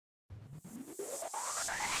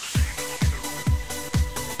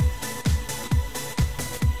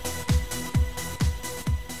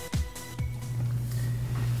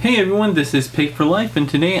Hey everyone, this is Pig for Life, and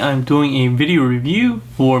today I'm doing a video review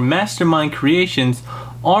for Mastermind Creations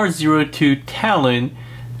R02 Talon,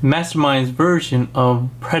 Mastermind's version of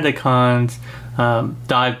Predacon's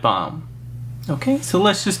Divebomb. Okay, so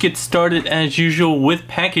let's just get started as usual with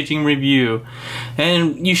packaging review.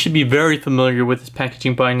 And you should be very familiar with this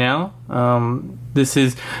packaging by now. This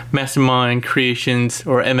is Mastermind Creations,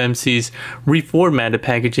 or MMC's, reformatted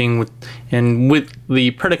packaging with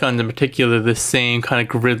the Predacons in particular, the same kind of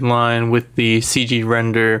grid line with the CG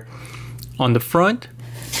render on the front.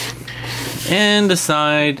 And the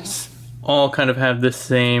sides all kind of have the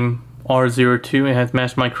same R02. It has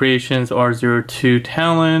Mastermind Creations R02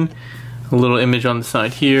 Talon. A little image on the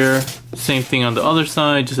side here. Same thing on the other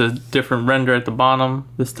side, just a different render at the bottom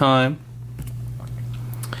this time.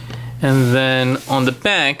 And then on the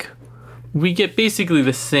back, we get basically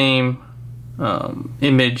the same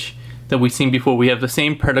image that we've seen before. We have the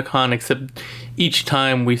same Predacon, except each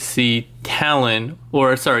time we see Talon,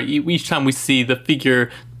 or sorry, each time we see the figure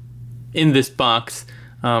in this box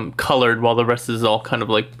colored, while the rest is all kind of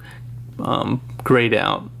like grayed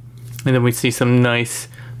out. And then we see some nice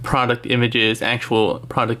product images, actual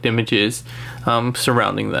product images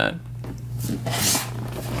surrounding that.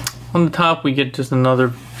 On the top we get just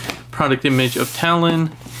another product image of Talon,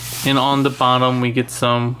 and on the bottom we get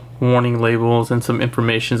some warning labels and some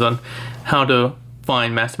information on how to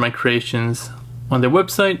find Mastermind Creations on their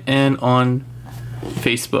website and on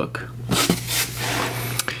Facebook.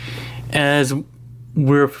 As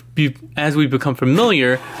we become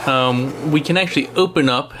familiar, we can actually open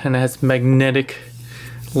up, and it has magnetic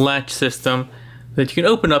latch system that you can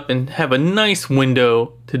open up and have a nice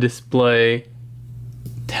window to display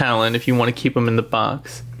Talon if you want to keep them in the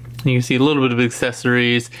box. And you can see a little bit of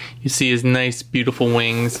accessories. You see his nice beautiful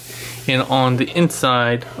wings, and on the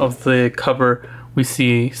inside of the cover we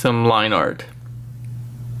see some line art,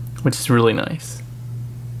 which is really nice.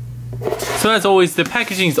 So as always, the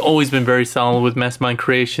packaging has always been very solid with Mastermind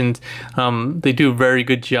Creations. They do a very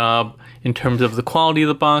good job in terms of the quality of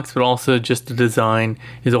the box, but also just the design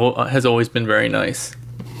has always been very nice.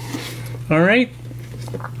 Alright,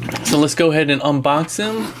 so let's go ahead and unbox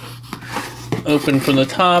him. Open from the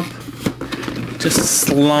top, just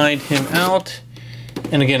slide him out,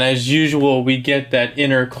 and again, as usual, we get that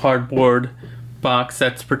inner cardboard box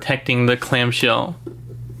that's protecting the clamshell.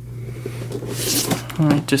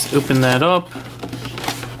 Alright, just open that up,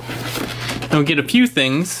 and we get a few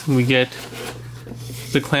things. We get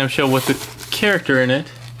the clamshell with the character in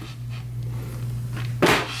it,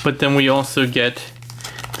 but then we also get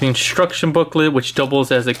the instruction booklet, which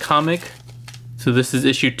doubles as a comic. So this is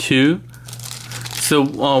issue 2. So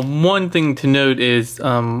one thing to note is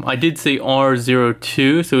I did say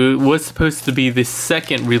R02, so it was supposed to be the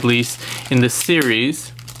second release in the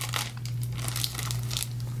series,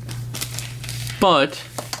 but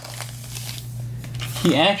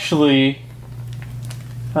he actually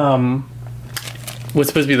was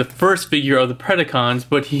supposed to be the first figure of the Predacons,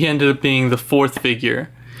 but he ended up being the 4th figure.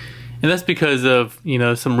 And that's because of, you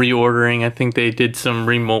know, some reordering. I think they did some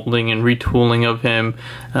remolding and retooling of him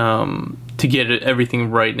to get everything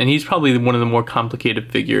right. And he's probably one of the more complicated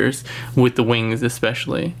figures, with the wings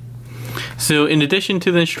especially. So in addition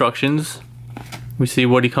to the instructions, we see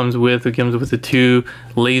what he comes with. It comes with the 2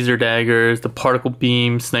 laser daggers, the particle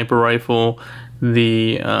beam sniper rifle,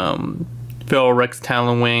 the Feral Rex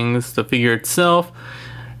Talon wings, the figure itself.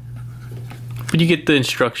 But you get the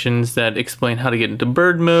instructions that explain how to get into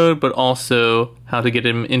bird mode, but also how to get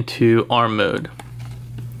him into arm mode.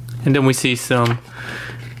 And then we see some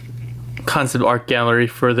concept art gallery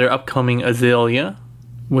for their upcoming Azalea,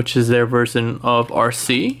 which is their version of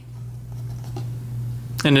RC.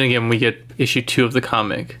 And then again, we get issue 2 of the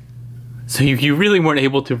comic. So you really weren't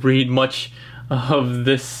able to read much of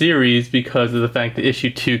this series because of the fact that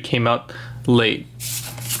issue 2 came out late.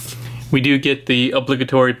 We do get the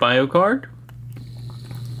obligatory bio card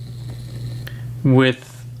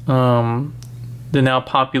with the now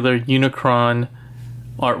popular Unicron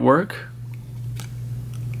artwork.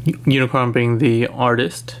 Unicron being the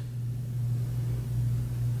artist.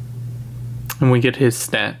 And we get his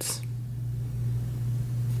stats.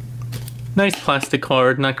 Nice plastic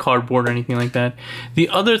card, not cardboard or anything like that. The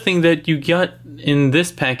other thing that you got in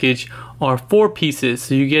this package are 4 pieces.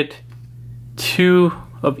 So you get 2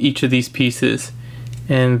 of each of these pieces.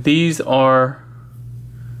 And these are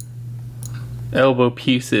elbow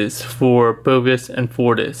pieces for Bovis and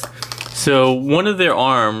Fortis. So one of their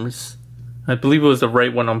arms, I believe it was the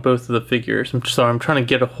right one on both of the figures. I'm sorry, I'm trying to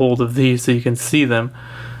get a hold of these so you can see them.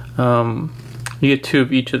 You get 2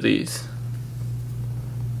 of each of these.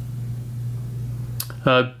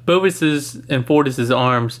 Bovis's and Fortis's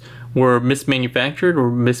arms were mismanufactured or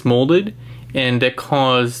mismolded, and that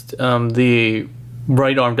caused the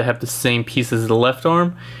right arm to have the same piece as the left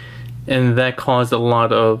arm, and that caused a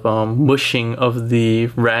lot of mushing of the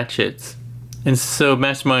ratchets. And so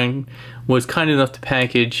Mastermind was kind enough to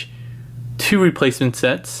package 2 replacement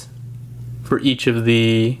sets for each of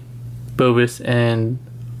the Bovis and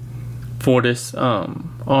Fortis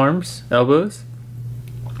arms, elbows,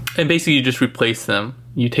 and basically you just replace them.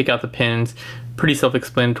 You take out the pins. Pretty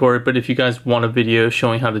self-explanatory, but if you guys want a video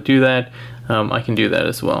showing how to do that, I can do that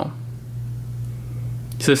as well.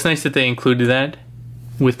 So it's nice that they included that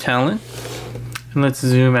with Talon. And let's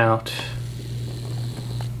zoom out.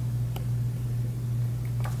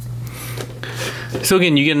 So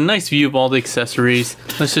again, you get a nice view of all the accessories.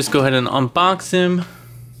 Let's just go ahead and unbox him.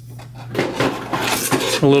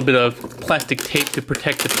 A little bit of plastic tape to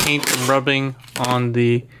protect the paint from rubbing on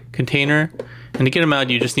the container. And to get him out,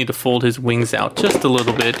 you just need to fold his wings out just a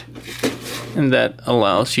little bit, and that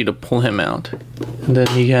allows you to pull him out. And then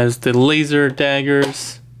he has the laser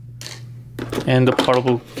daggers and the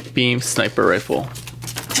portable beam sniper rifle.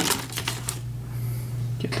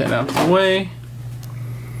 Get that out of the way.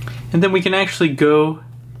 And then we can actually go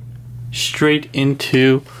straight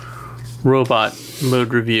into robot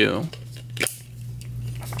mode review.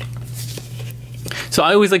 So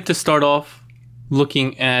I always like to start off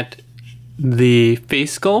looking at the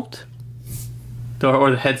face sculpt or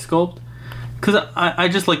the head sculpt, because I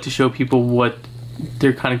just like to show people what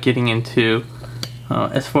they're kind of getting into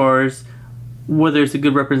as far as whether it's a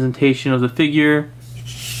good representation of the figure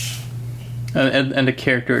and the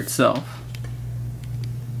character itself.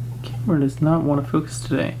 Camera does not want to focus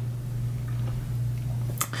today.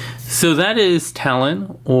 So that is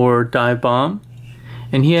Talon, or Divebomb,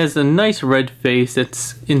 and he has a nice red face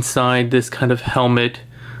that's inside this kind of helmet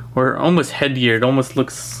or almost headgear. It almost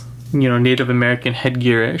looks, you know, Native American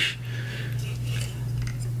headgear-ish.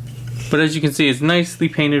 But as you can see, it's nicely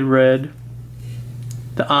painted red.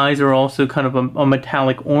 The eyes are also kind of a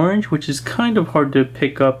metallic orange, which is kind of hard to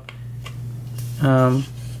pick up.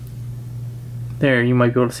 There, you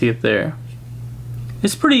might be able to see it there.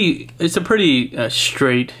 It's a pretty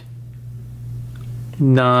straight,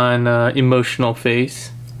 non-emotional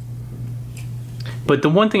face. But the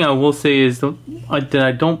one thing I will say is that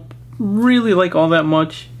I don't really like all that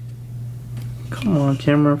much. Come on,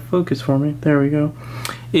 camera, focus for me. There we go.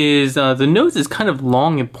 Is the nose is kind of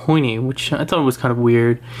long and pointy, which I thought was kind of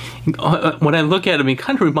weird. When I look at him, he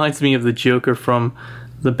kind of reminds me of the Joker from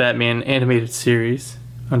the Batman animated series.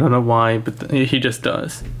 I don't know why, but he just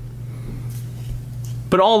does.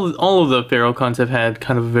 But all of the Predacons have had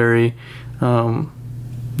kind of very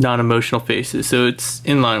non-emotional faces, so it's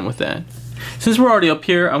in line with that. Since we're already up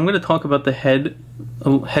here, I'm going to talk about the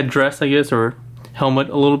headdress, I guess, or helmet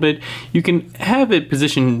a little bit. You can have it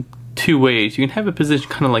positioned 2 ways. You can have it positioned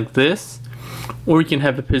kind of like this, or you can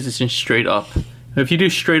have it positioned straight up. If you do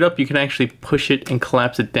straight up, you can actually push it and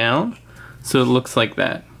collapse it down, so it looks like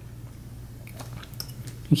that.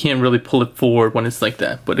 You can't really pull it forward when it's like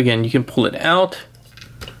that, but again, you can pull it out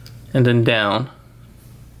and then down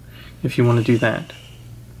if you want to do that.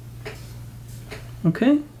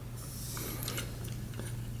 Okay?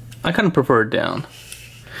 I kind of prefer it down.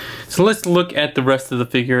 So let's look at the rest of the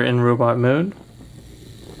figure in robot mode.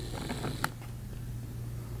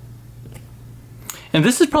 And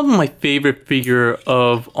this is probably my favorite figure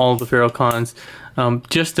of all the Predacons,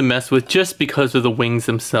 just to mess with, just because of the wings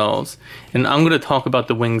themselves. And I'm going to talk about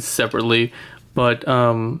the wings separately, but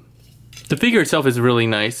the figure itself is really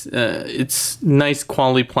nice. It's nice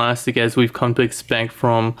quality plastic, as we've come to expect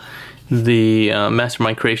from the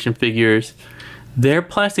Mastermind Creation figures. Their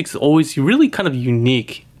plastic's always really kind of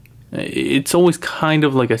unique. It's always kind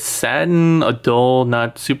of like a satin, a dull,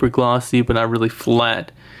 not super glossy, but not really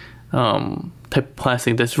flat type of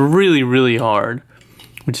plastic that's really, really hard,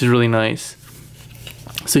 which is really nice.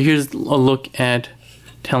 So here's a look at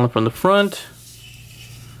Talon from the front.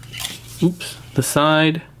 Oops, the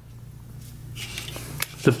side.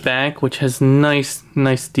 The back, which has nice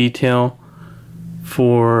detail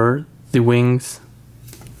for the wings.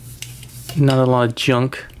 Not a lot of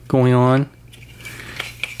junk going on.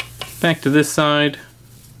 Back to this side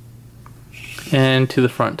and to the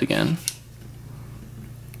front again.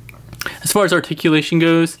 As far as articulation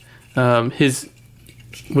goes, we'll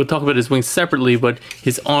talk about his wings separately, but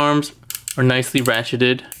his arms are nicely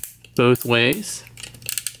ratcheted both ways.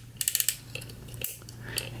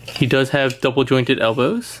 He does have double jointed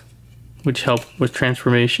elbows, which help with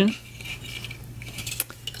transformation.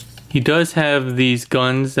 He does have these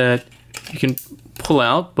guns that you can pull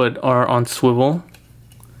out but are on swivel.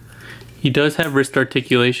 He does have wrist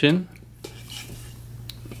articulation,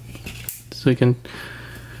 so you can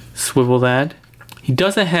swivel that. He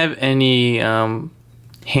doesn't have any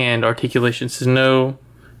hand articulation, so no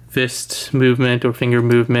fist movement or finger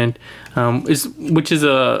movement, which is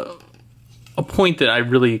a point that I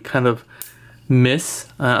really kind of miss.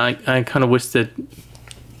 I kind of wish that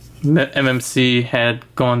MMC had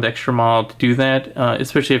gone the extra mile to do that,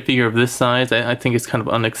 especially a figure of this size. I think it's kind of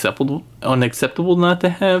unacceptable not to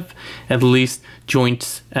have at least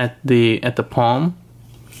joints at the palm,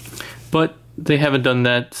 but they haven't done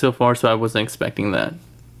that so far, so I wasn't expecting that.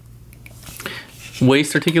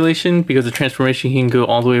 Waist articulation, because of transformation he can go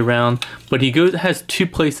all the way around, but he has two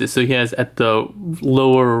places. So he has at the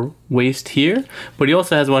lower waist here, but he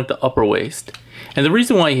also has one at the upper waist. And the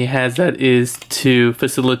reason why he has that is to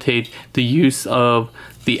facilitate the use of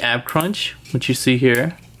the ab crunch, which you see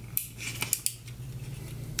here,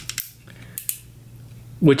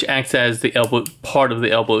 which acts as the elbow, part of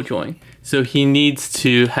the elbow joint. So he needs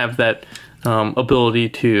to have that ability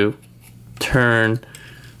to turn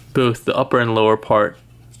both the upper and lower part.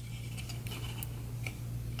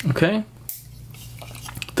 Okay.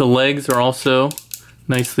 The legs are also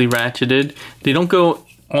nicely ratcheted. They don't go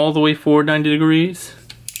all the way forward 90 degrees,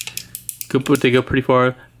 but they go pretty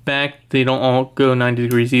far back. They don't all go 90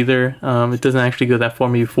 degrees either. It doesn't actually go that far,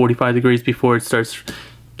 maybe 45 degrees before it starts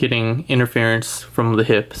getting interference from the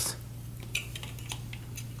hips.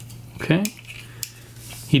 Okay.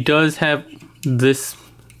 He does have this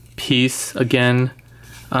piece again.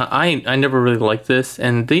 I never really liked this,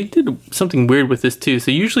 and they did something weird with this too.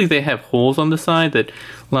 So usually they have holes on the side that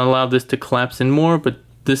allow this to collapse in more, but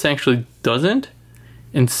this actually doesn't.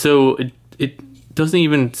 And so it doesn't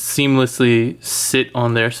even seamlessly sit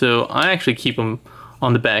on there. So I actually keep him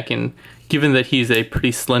on the back, and given that he's a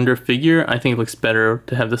pretty slender figure, I think it looks better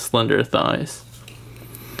to have the slender thighs.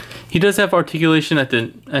 He does have articulation at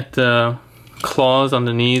the claws on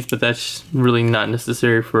the knees, but that's really not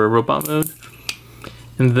necessary for robot mode.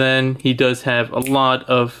 And then he does have a lot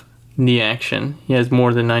of knee action. He has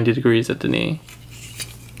more than 90 degrees at the knee.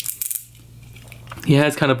 He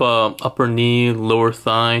has kind of a upper knee, lower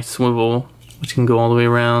thigh swivel, which can go all the way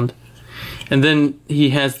around. And then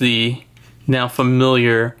he has the now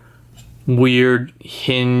familiar weird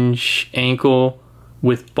hinge ankle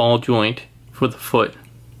with ball joint for the foot,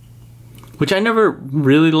 which I never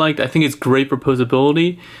really liked. I think it's great for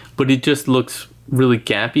posability, but it just looks really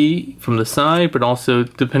gappy from the side, but also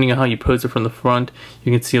depending on how you pose it from the front,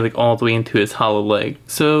 you can see like all the way into his hollow leg.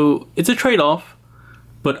 So it's a trade-off,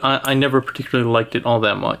 but I never particularly liked it all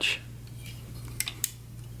that much.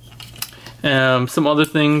 Some other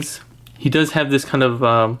things, he does have this kind of,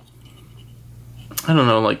 I don't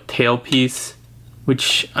know, like tail piece,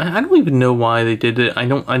 which I don't even know why they did it. I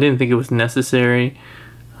didn't think it was necessary.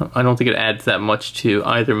 I don't think it adds that much to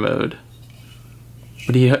either mode,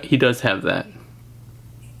 but he does have that.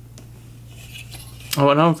 Oh,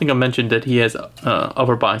 and I don't think I mentioned that he has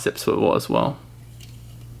upper bicep swivel as well.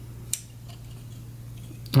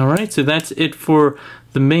 Alright, so that's it for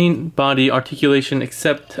the main body articulation,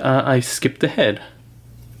 except I skipped the head,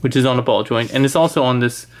 which is on a ball joint, and it's also on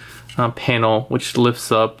this panel, which lifts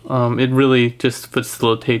up. It really just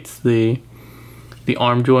facilitates the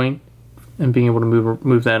arm joint and being able to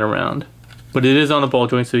move that around. But it is on a ball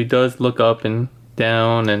joint, so he does look up and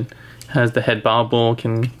down and has the head bobble,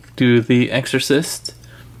 can do the exorcist.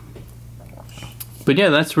 But yeah,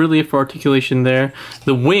 that's really it for articulation there.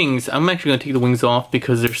 The wings, I'm actually gonna take the wings off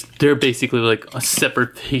because they're basically like a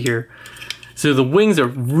separate figure. So the wings are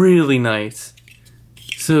really nice.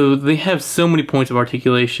 So they have so many points of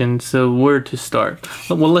articulation. So where to start?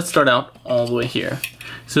 Well, let's start out all the way here.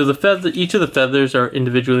 So each of the feathers are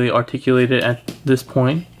individually articulated at this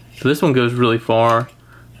point. So this one goes really far.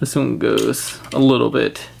 This one goes a little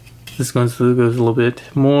bit. This one goes a little bit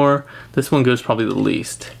more. This one goes probably the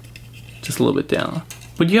least, just a little bit down.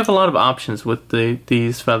 But you have a lot of options with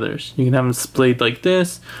these feathers. You can have them splayed like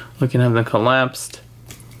this, or you can have them collapsed.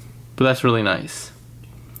 But that's really nice.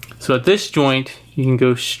 So at this joint, you can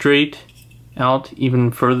go straight out, even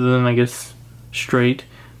further than, I guess, straight.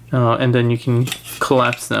 And then you can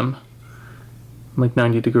collapse them like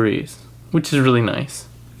 90 degrees, which is really nice.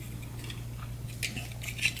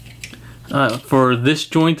 For this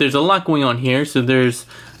joint, there's a lot going on here. So there's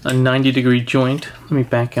a 90-degree joint. Let me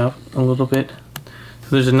back out a little bit. So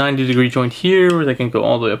there's a 90-degree joint here where they can go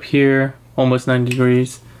all the way up here, almost 90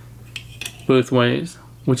 degrees, both ways,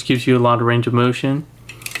 which gives you a lot of range of motion.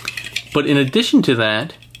 But in addition to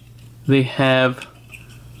that, they have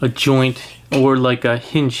a joint or like a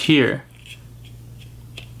hinge here,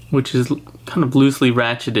 which is kind of loosely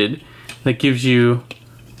ratcheted, that gives you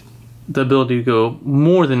the ability to go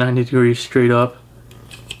more than 90 degrees straight up.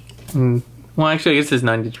 And, well, actually, I guess it's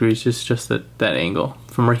 90 degrees, just that angle.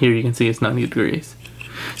 From right here, you can see it's 90 degrees.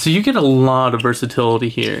 So you get a lot of versatility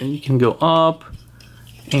here. You can go up,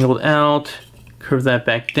 angled out, curve that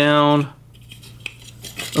back down,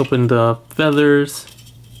 open the feathers,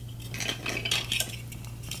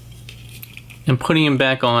 and putting him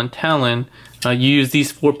back on Talon. You use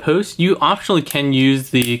these 4 posts. You optionally can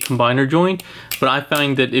use the combiner joint, but I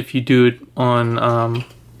find that if you do it on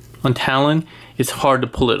Talon, it's hard to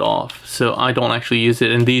pull it off. So I don't actually use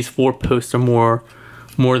it, and these 4 posts are more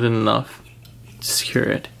than enough to secure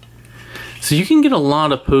it. So you can get a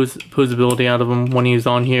lot of posability out of him when he's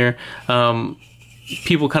on here.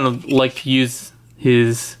 People kind of like to use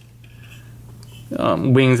his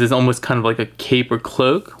wings as almost kind of like a cape or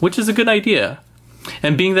cloak, which is a good idea.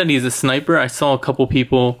 And being that he's a sniper, I saw a couple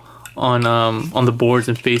people on the boards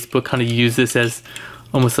and Facebook kind of use this as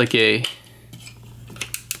almost like a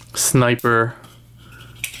sniper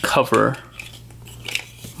cover.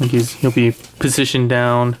 Like he'll be positioned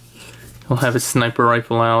down, he'll have his sniper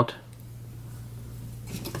rifle out,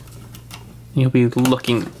 and he'll be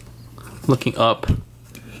looking up.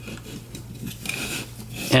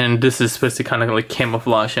 And this is supposed to kind of like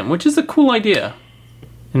camouflage him, which is a cool idea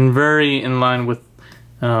and very in line with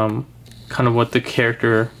kind of what the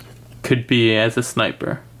character could be as a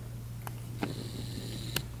sniper.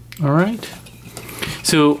 Alright,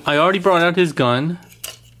 so I already brought out his gun,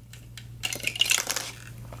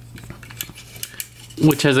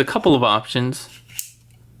 which has a couple of options.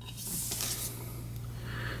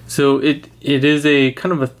 So it is a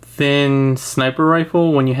kind of a thin sniper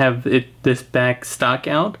rifle when you have this back stock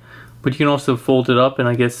out, but you can also fold it up, and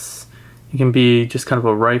I guess it can be just kind of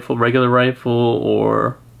a rifle, regular rifle,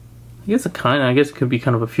 or I guess it could be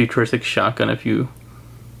kind of a futuristic shotgun if you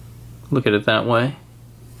look at it that way.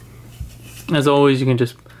 As always, you can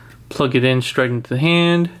just plug it in straight into the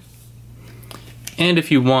hand, and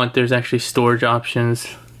if you want, there's actually storage options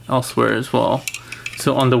elsewhere as well.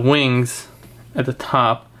 So on the wings at the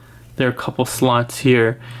top, there are a couple slots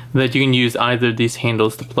here that you can use either of these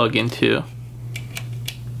handles to plug into.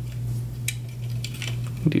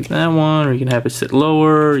 Do that one, or you can have it sit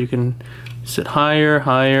lower, you can sit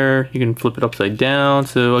higher, you can flip it upside down.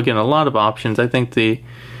 So again, a lot of options. I think the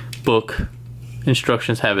book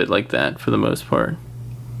instructions have it like that for the most part.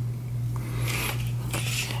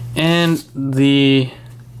 And the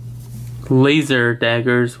laser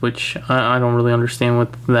daggers, which I don't really understand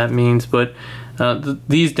what that means, but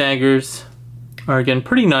these daggers are again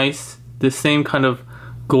pretty nice. The same kind of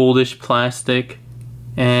goldish plastic,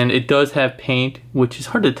 and it does have paint, which is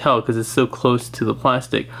hard to tell because it's so close to the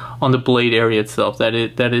plastic on the blade area itself that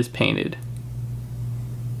is painted.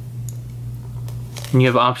 And you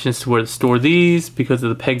have options to where to store these because of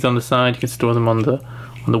the pegs on the side. You can store them on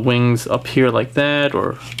the wings up here like that,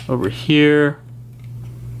 or over here.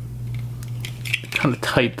 Kind of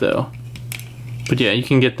tight though, but yeah, you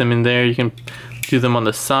can get them in there. You can do them on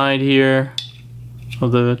the side here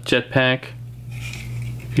of the jetpack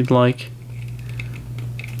if you'd like.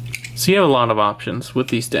 So you have a lot of options with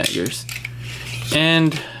these daggers,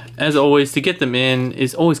 and as always, to get them in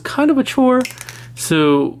is always kind of a chore.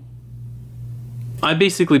 So I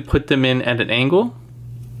basically put them in at an angle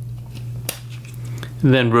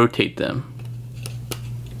and then rotate them,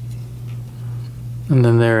 and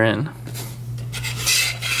then they're in.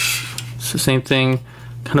 So same thing,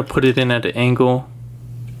 kind of put it in at an angle.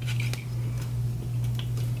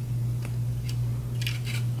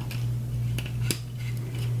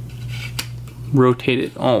 Rotate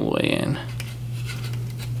it all the way in.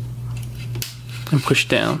 And push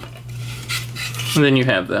down. And then you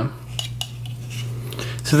have them.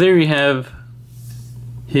 So there you have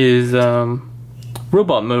his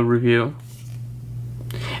robot mode review.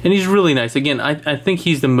 And he's really nice. Again, I think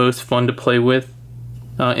he's the most fun to play with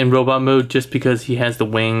in robot mode, just because he has the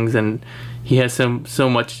wings and he has so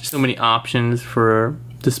many options for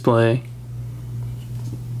display.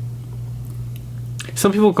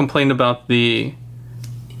 Some people complain about the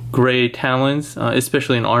gray talons,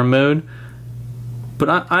 especially in arm mode, but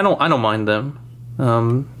I don't mind them.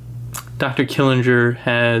 Dr. Killinger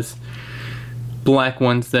has black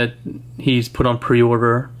ones that he's put on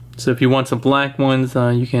pre-order, so if you want some black ones,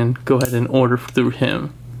 you can go ahead and order through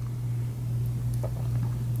him.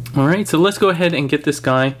 Alright, so let's go ahead and get this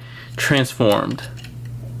guy transformed.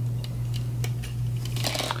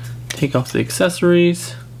 Take off the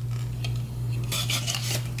accessories.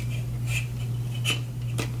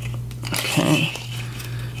 Okay.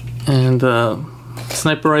 And the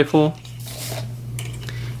sniper rifle.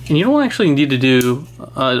 And you don't actually need to do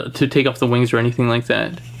to take off the wings or anything like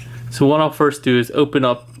that. So what I'll first do is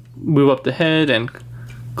move up the head and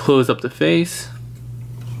close up the face.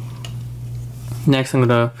 Next I'm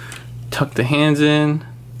gonna tuck the hands in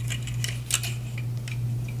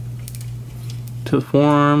to the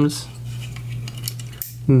forearms.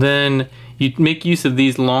 And then you make use of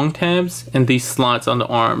these long tabs and these slots on the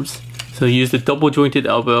arms. So use the double jointed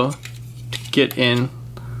elbow to get in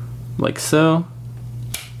like so.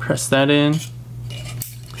 Press that in.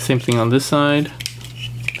 Same thing on this side.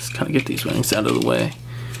 Just kind of get these wings out of the way.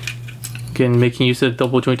 Again, making use of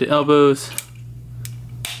double jointed elbows.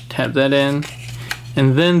 Tab that in.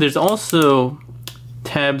 And then there's also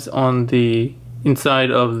tabs on the inside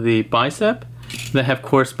of the bicep that have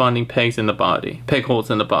corresponding pegs in the body, peg holes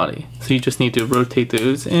in the body. So you just need to rotate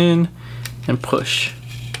those in and push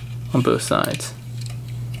on both sides.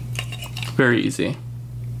 Very easy.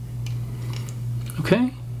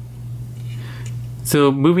 Okay. So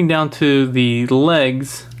moving down to the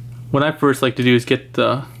legs, what I first like to do is get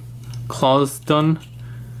the claws done.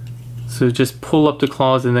 So just pull up the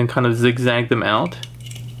claws and then kind of zigzag them out.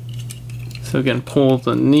 So again, pull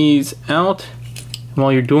the knees out. And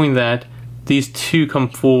while you're doing that, these two come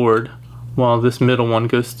forward while this middle one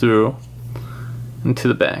goes through into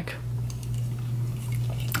the back.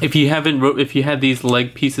 If you had these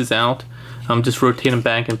leg pieces out, just rotate them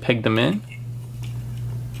back and peg them in.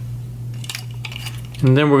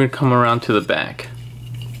 And then we're going to come around to the back.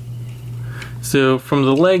 So from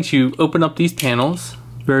the legs, you open up these panels,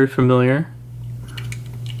 very familiar.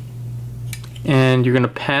 And you're going to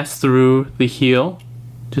pass through the heel,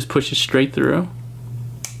 just push it straight through.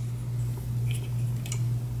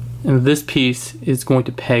 And this piece is going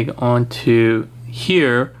to peg onto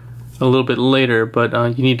here a little bit later, but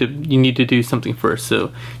you need to do something first.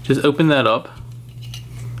 So just open that up,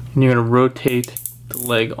 and you're going to rotate the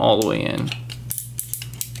leg all the way in.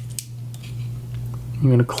 I'm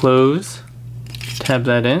going to close, tab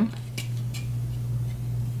that in.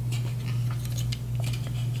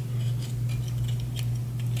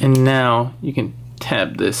 And now you can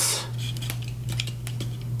tab this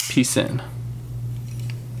piece in.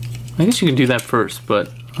 I guess you can do that first, but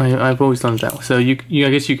I've always done it that way. So I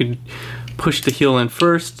guess you could push the heel in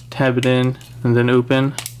first, tab it in, and then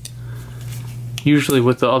open. Usually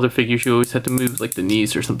with the other figures you always have to move like the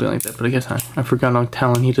knees or something like that, but I guess I forgot on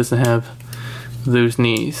Talon he doesn't have those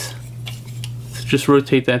knees. So just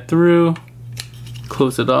rotate that through,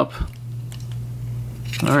 close it up.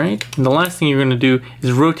 Alright, and the last thing you're going to do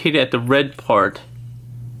is rotate it at the red part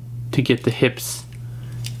to get the hips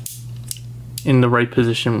in the right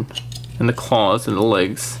position and the claws and the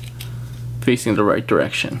legs facing the right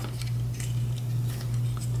direction.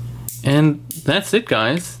 And that's it,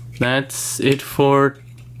 guys. That's it for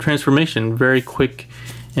transformation. Very quick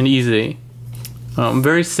and easy.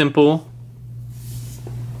 Very simple,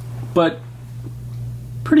 but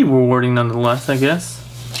pretty rewarding nonetheless, I guess.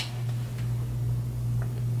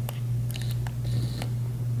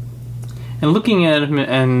 And looking at him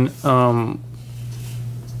and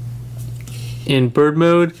in bird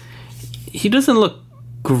mode, he doesn't look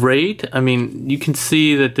great. I mean, you can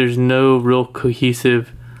see that there's no real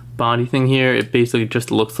cohesive body thing here. It basically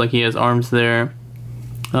just looks like he has arms there.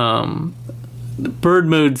 The bird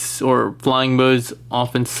modes or flying modes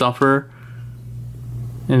often suffer,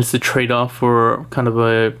 and it's a trade-off for kind of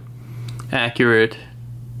a accurate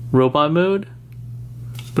robot mode.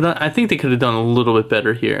 But I think they could have done a little bit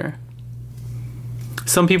better here.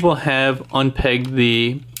 Some people have unpegged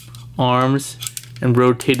the arms and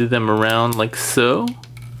rotated them around like so.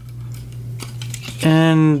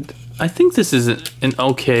 And I think this is an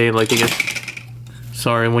okay, like I guess,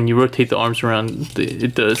 sorry, when you rotate the arms around,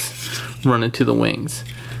 it does run into the wings.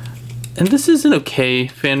 And this is an okay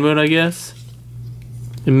fan mode, I guess.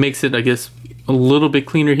 It makes it, I guess, a little bit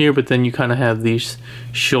cleaner here, but then you kind of have these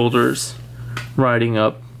shoulders riding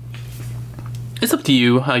up. It's up to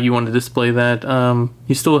you how you want to display that.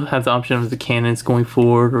 You still have the option of the cannons going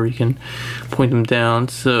forward, or you can point them down.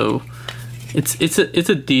 So it's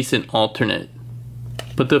a decent alternate,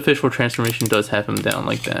 but the official transformation does have him down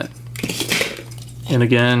like that. And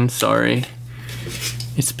again, sorry,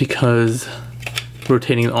 it's because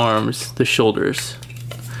rotating the arms, the shoulders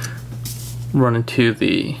run into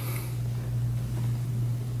the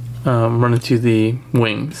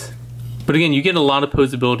wings. But again, you get a lot of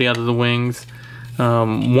posability out of the wings.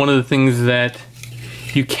 One of the things that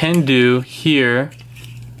you can do here,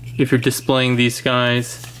 if you're displaying these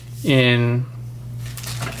guys in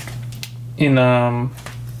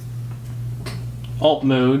alt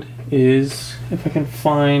mode, is, if I can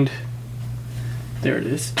find, there it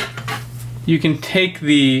is, you can take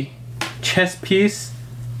the chest piece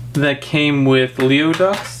that came with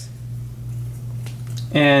Leoducks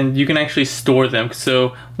and you can actually store them.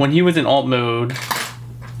 So when he was in alt mode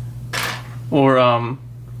or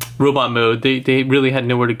robot mode, they really had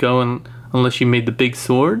nowhere to go unless you made the big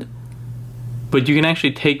sword. But you can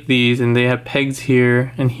actually take these, and they have pegs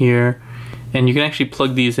here and here, and you can actually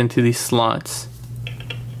plug these into these slots.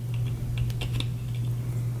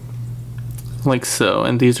 Like so.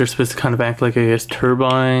 And these are supposed to kind of act like, I guess,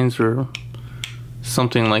 turbines or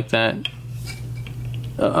something like that.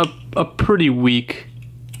 A pretty weak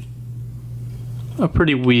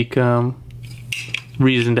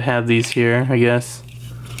reason to have these here, I guess.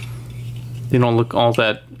 They don't look all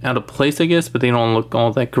that out of place, I guess, but they don't look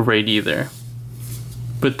all that great either.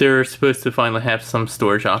 But they're supposed to finally have some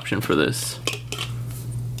storage option for this.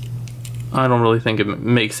 I don't really think it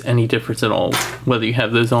makes any difference at all whether you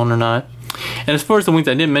have those on or not. And as far as the wings,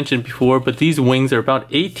 I didn't mention it before, but these wings are about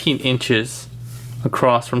 18 inches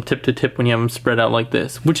across from tip to tip when you have them spread out like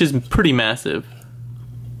this, which is pretty massive.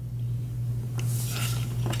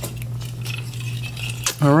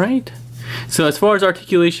 Alright, so as far as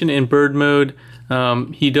articulation in bird mode,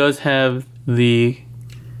 he does have the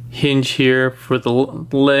hinge here for the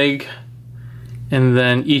leg, and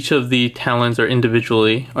then each of the talons are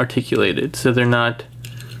individually articulated, so they're not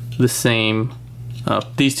the same.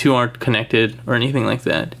 These two aren't connected or anything like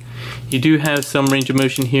that. You do have some range of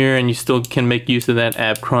motion here, and you still can make use of that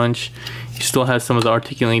ab crunch. You still have some of the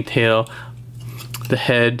articulating tail. The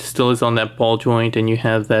head still is on that ball joint, and you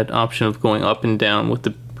have that option of going up and down with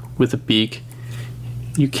the beak.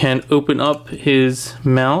 You can open up his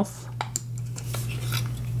mouth.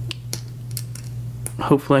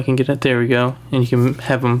 Hopefully I can get it. There we go. And you can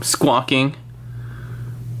have him squawking.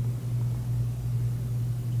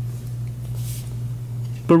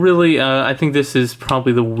 But really, I think this is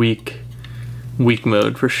probably the weak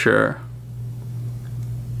mode for sure.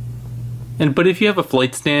 But if you have a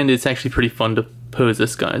flight stand, it's actually pretty fun to pose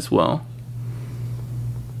this guy as well.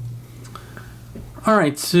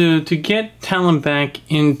 Alright, so to get Talon back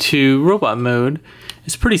into robot mode,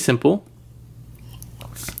 it's pretty simple.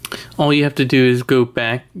 All you have to do is go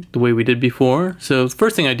back the way we did before. So the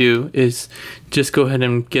first thing I do is just go ahead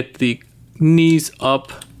and get the knees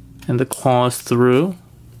up and the claws through.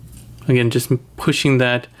 Again, just pushing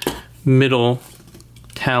that middle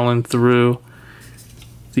talon through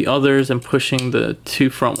the others and pushing the two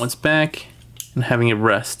front ones back and having it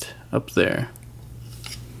rest up there.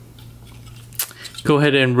 Go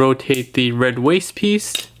ahead and rotate the red waist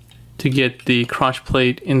piece to get the crotch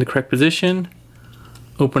plate in the correct position.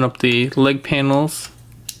 Open up the leg panels,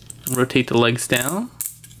 rotate the legs down.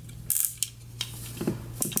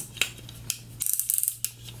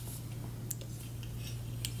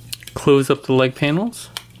 Close up the leg panels.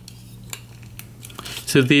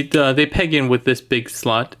 So they peg in with this big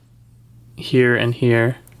slot here and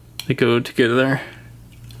here. They go together.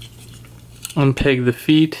 Unpeg the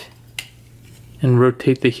feet and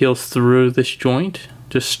rotate the heels through this joint,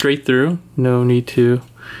 just straight through. No need to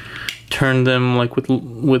turn them like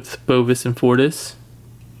with Bovis and Fortis.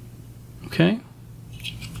 Okay.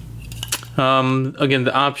 Again,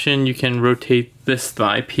 the option, you can rotate this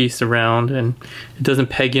thigh piece around, and it doesn't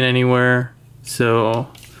peg in anywhere. So,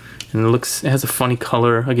 and it has a funny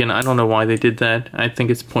color. Again, I don't know why they did that. I think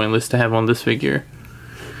it's pointless to have on this figure.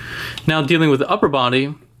 Now, dealing with the upper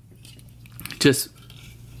body, just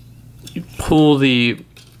pull the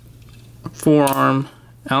forearm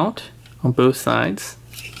out on both sides.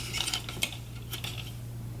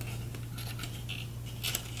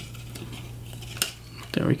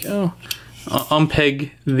 There we go.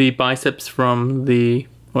 Unpeg the biceps from the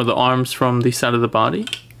arms from the side of the body.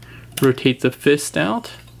 Rotate the fist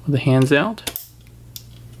out, or the hands out.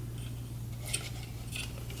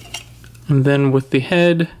 And then with the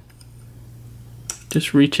head,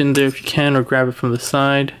 just reach in there if you can, or grab it from the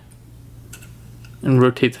side and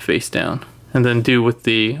rotate the face down. And then do with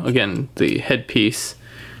the headpiece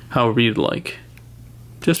however you'd like.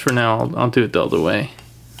 Just for now, I'll do it the other way.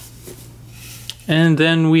 And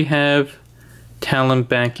then we have Talon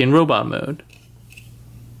back in robot mode.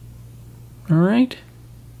 Alright.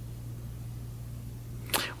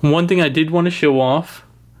 One thing I did want to show off,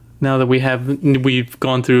 now that we've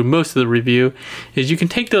gone through most of the review, is you can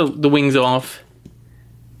take the wings off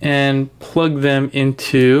and plug them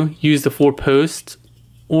into, use the 4 posts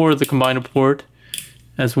or the combiner port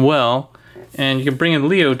as well. And you can bring in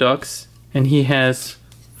Leo ducts, and he has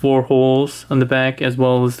 4 holes on the back as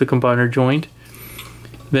well as the combiner joint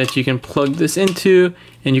that you can plug this into,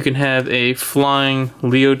 and you can have a flying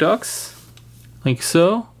Leoducks like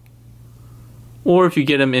so. Or if you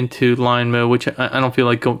get him into line mode, which I don't feel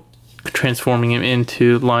like transforming him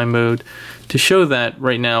into line mode to show that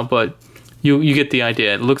right now, but you get the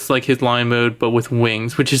idea. It looks like his lion mode, but with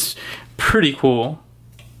wings, which is pretty cool.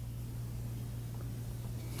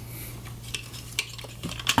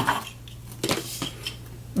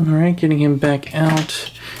 Alright, getting him back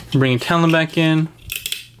out. Bringing Talon back in.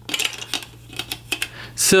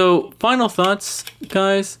 So, final thoughts,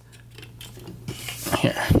 guys.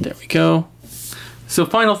 Here, there we go. So,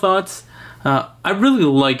 final thoughts. I really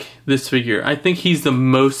like this figure. I think he's the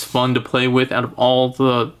most fun to play with out of all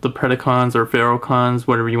the Predacons or Pharaohcons,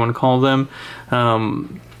 whatever you want to call them.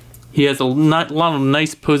 He has a lot of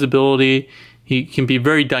nice posability. He can be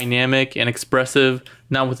very dynamic and expressive.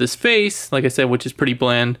 Not with his face, like I said, which is pretty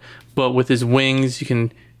bland, but with his wings, you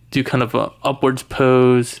can do kind of a upwards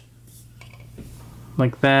pose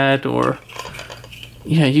like that, or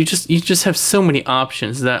yeah, you just have so many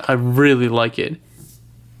options that I really like it.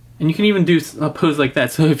 And you can even do a pose like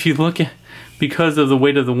that. So if you look at, because of the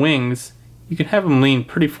weight of the wings, you can have him lean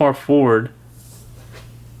pretty far forward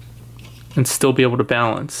and still be able to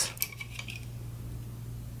balance.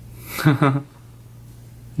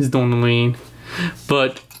 He's doing the lean.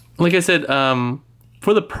 But like I said,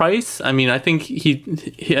 for the price, I mean, I think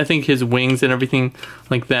I think his wings and everything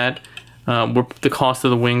like that, the cost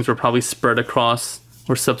of the wings were probably spread across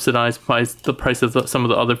or subsidized by the price of some of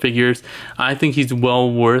the other figures. I think he's well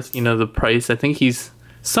worth, you know, the price. I think he's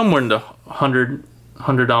somewhere in the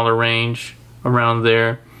 $100 range, around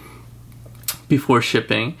there, before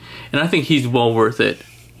shipping, and I think he's well worth it,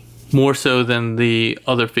 more so than the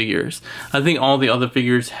other figures. I think all the other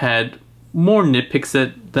figures had more nitpicks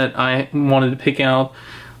that I wanted to pick out.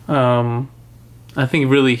 I think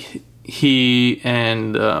really he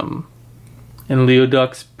and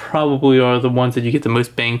Leodux probably are the ones that you get the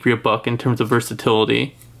most bang for your buck in terms of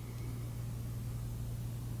versatility.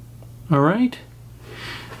 Alright.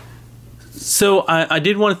 So I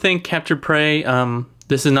did want to thank Captured Prey.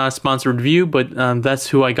 This is not a sponsored review, but that's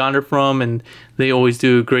who I got it from, and they always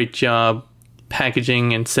do a great job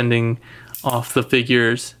packaging and sending off the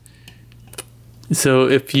figures. So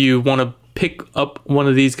if you want to pick up one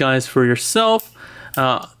of these guys for yourself,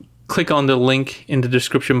 click on the link in the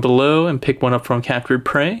description below and pick one up from Captured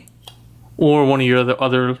Prey or one of your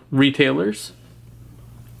other retailers.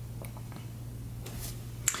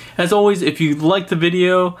 As always, if you liked the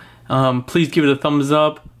video, please give it a thumbs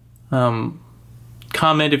up.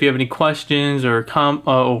 Comment if you have any questions or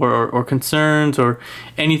concerns or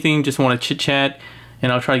anything. Just want to chit chat,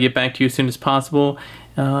 and I'll try to get back to you as soon as possible.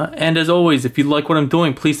 And as always, if you like what I'm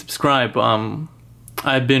doing, please subscribe.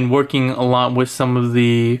 I've been working a lot with some of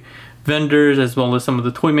the vendors as well as some of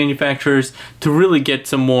the toy manufacturers to really get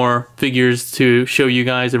some more figures to show you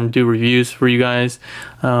guys and do reviews for you guys.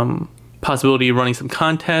 Possibility of running some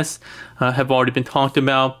contests have already been talked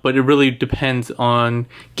about, but it really depends on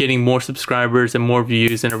getting more subscribers and more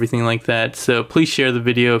views and everything like that. So please share the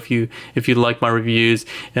video if you like my reviews.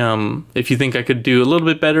 If you think I could do a little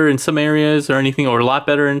bit better in some areas or anything, or a lot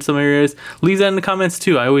better in some areas, leave that in the comments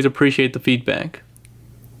too. I always appreciate the feedback.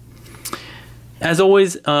 As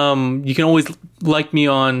always, you can always like me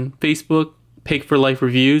on Facebook. Pig for Life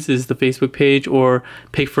Reviews is the Facebook page, or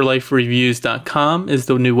pigforlifereviews.com is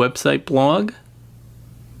the new website blog.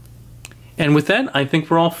 And with that, I think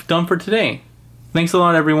we're all done for today. Thanks a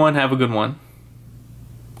lot, everyone. Have a good one.